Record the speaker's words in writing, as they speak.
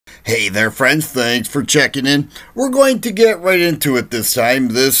Hey there, friends. Thanks for checking in. We're going to get right into it this time.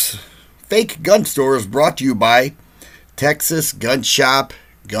 This fake gun store is brought to you by Texas Gun Shop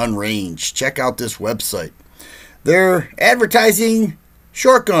Gun Range. Check out this website. They're advertising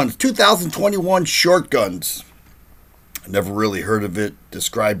short guns, 2021 short guns. I never really heard of it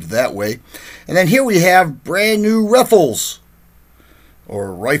described that way. And then here we have brand new rifles,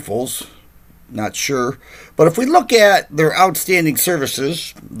 or rifles. Not sure. But if we look at their outstanding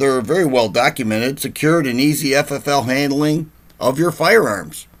services, they're very well documented, secured, and easy FFL handling of your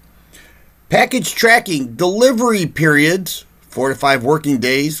firearms. Package tracking, delivery periods, 4 to 5 working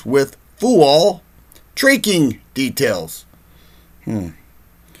days with full tracking details.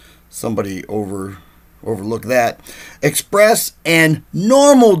 Somebody overlooked that. Express and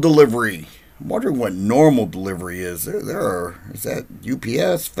normal delivery. I'm wondering what normal delivery is. Is that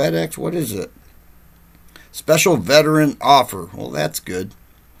UPS, FedEx? What is it? Special veteran offer. Well, that's good.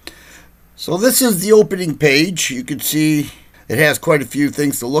 So this is the opening page. You can see it has quite a few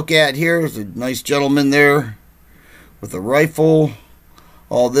things to look at here. There's a nice gentleman there with a rifle,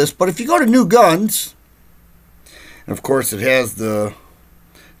 all this. But if you go to new guns, and of course it has the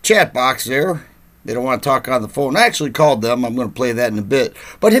chat box there. They don't want to talk on the phone. I actually called them. I'm going to play that in a bit.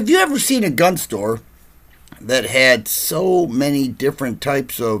 But have you ever seen a gun store that had so many different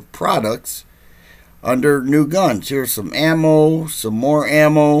types of products under new guns? Here's some ammo, some more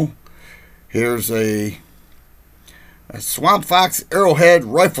ammo. Here's a Swamp Fox Arrowhead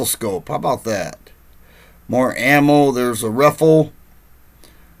rifle scope. How about that? More ammo. There's a rifle.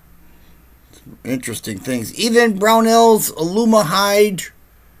 Interesting things. Even Brownell's Aluma Hide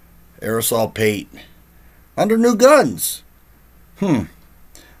aerosol paint under new guns.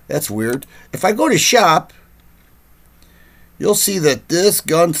 That's weird. If I go to shop, you'll see that this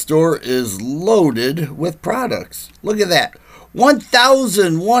gun store is loaded with products. Look at that.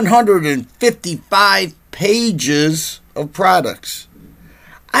 1,155 pages of products.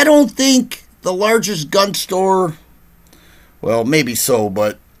 I don't think the largest gun store, well, maybe so,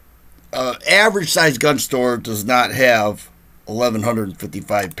 but average size gun store does not have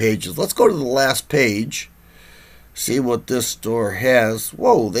 1,155 pages. Let's go to the last page. See what this store has.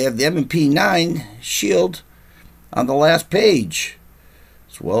 Whoa, they have the M&P 9 shield on the last page,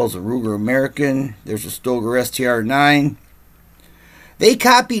 as well as a Ruger American. There's a Stoeger STR 9. They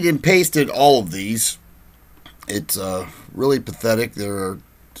copied and pasted all of these. It's really pathetic. There are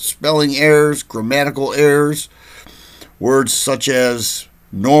spelling errors, grammatical errors, words such as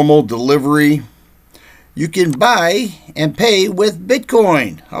normal delivery. You can buy and pay with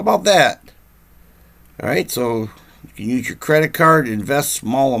Bitcoin. How about that? All right, so you can use your credit card, invest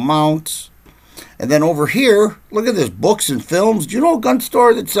small amounts. And then over here, look at this, books and films. Do you know a gun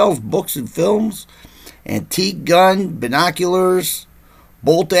store that sells books and films? Antique gun, binoculars,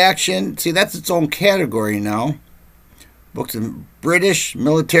 bolt action. See, that's its own category now. Books and British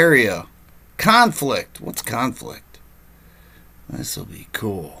Militaria. Conflict. What's conflict? This will be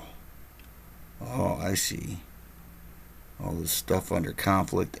cool. Oh, I see. All this stuff under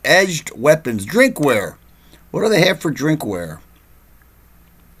conflict. Edged weapons. Drinkware. What do they have for drinkware?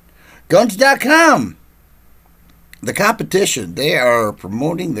 Guns.com. The competition. They are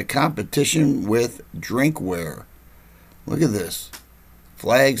promoting the competition with drinkware. Look at this.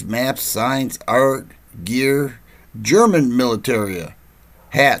 Flags, maps, signs, art, gear. German Militaria.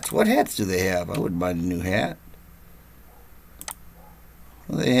 Hats. What hats do they have? I wouldn't mind a new hat.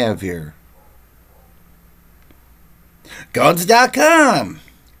 What do they have here? Guns.com.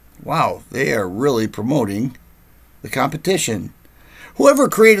 Wow, they are really promoting the competition. Whoever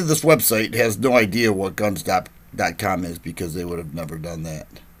created this website has no idea what Guns.com is, because they would have never done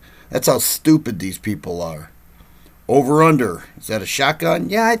that. That's how stupid these people are. Over under. Is that a shotgun?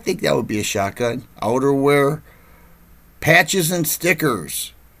 Yeah, I think that would be a shotgun. Outerwear. Patches and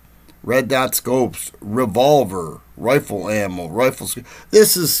stickers. Red dot scopes. Revolver. Rifle ammo. Rifle.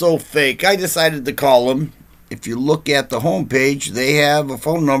 This is so fake. I decided to call them. If you look at the homepage, they have a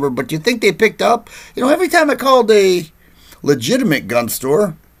phone number, but you think they picked up? You know, every time I called a legitimate gun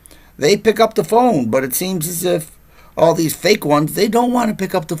store, they pick up the phone, but it seems as if all these fake ones, they don't want to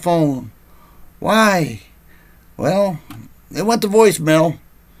pick up the phone. Why? Well, they went to voicemail.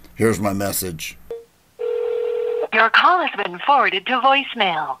 Here's my message. Your call has been forwarded to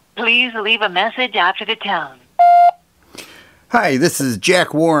voicemail. Please leave a message after the tone. Hi, this is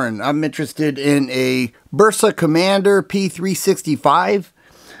Jack Warren. I'm interested in a Bursa Commander P365.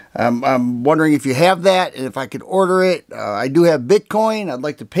 I'm wondering if you have that and if I could order it. I do have Bitcoin. I'd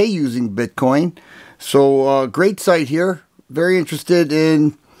like to pay using Bitcoin. So great site here. Very interested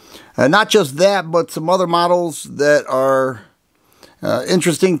in not just that, but some other models that are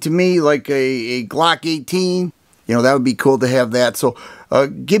interesting to me, like a Glock 18. You know, that would be cool to have that. So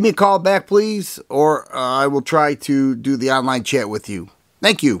give me a call back, please, or I will try to do the online chat with you.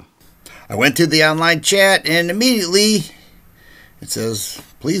 Thank you. I went to the online chat, and immediately it says,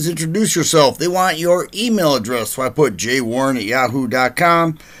 please introduce yourself. They want your email address. So I put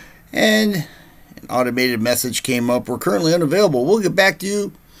jwarren@yahoo.com, and an automated message came up. We're currently unavailable. We'll get back to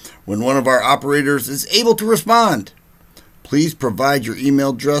you when one of our operators is able to respond. Please provide your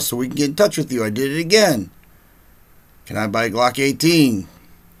email address so we can get in touch with you. I did it again. Can I buy Glock 18?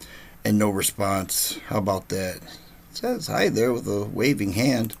 And no response. How about that? It says hi there with a waving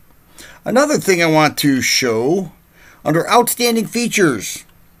hand. Another thing I want to show, under outstanding features,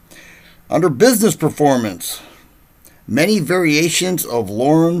 under business performance, many variations of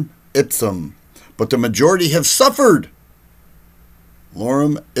lorem ipsum, but the majority have suffered.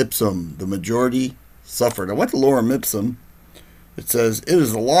 Lorem ipsum, the majority suffered. I went to lorem ipsum. It says, it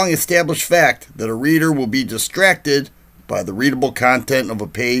is a long established fact that a reader will be distracted by the readable content of a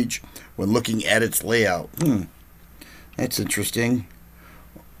page when looking at its layout. That's interesting.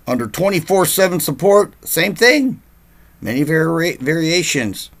 Under 24/7 support, same thing. Many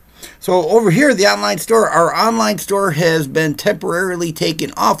variations. So over here, the online store, our online store has been temporarily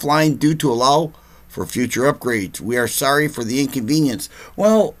taken offline due to allow for future upgrades. We are sorry for the inconvenience.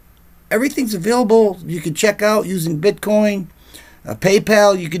 Well, everything's available. You can check out using Bitcoin,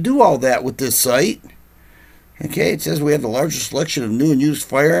 PayPal. You can do all that with this site. Okay, it says we have the largest selection of new and used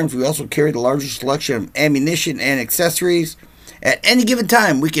firearms. We also carry the largest selection of ammunition and accessories. At any given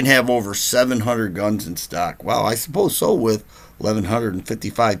time, we can have over 700 guns in stock. Wow, I suppose so, with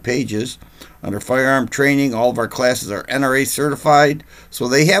 1,155 pages. Under firearm training, all of our classes are NRA certified. So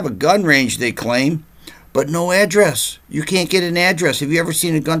they have a gun range, they claim, but no address. You can't get an address. Have you ever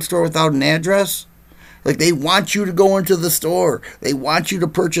seen a gun store without an address? Like, they want you to go into the store. They want you to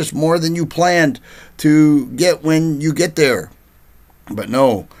purchase more than you planned to get when you get there. But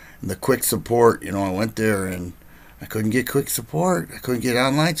no, the quick support, I went there and I couldn't get quick support. I couldn't get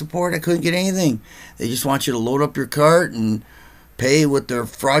online support. I couldn't get anything. They just want you to load up your cart and pay with their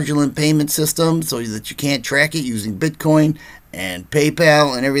fraudulent payment system so that you can't track it using Bitcoin and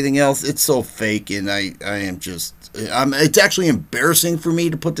PayPal and everything else. It's so fake, and I am just... it's actually embarrassing for me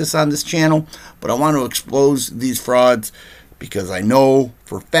to put this on this channel, but I want to expose these frauds because I know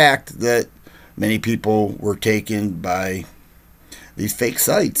for a fact that many people were taken by these fake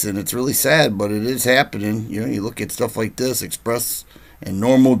sites, and it's really sad, but it is happening. You look at stuff like this, express and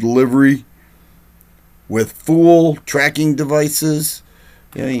normal delivery with full tracking devices.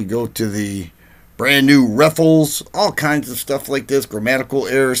 You go to the brand new raffles, all kinds of stuff like this, grammatical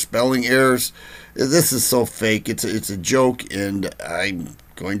errors, spelling errors. This is so fake. It's a joke, and I'm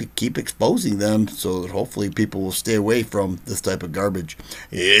going to keep exposing them so that hopefully people will stay away from this type of garbage.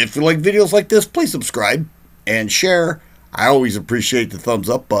 If you like videos like this, please subscribe and share. I always appreciate the thumbs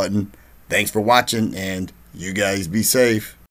up button. Thanks for watching, and you guys be safe.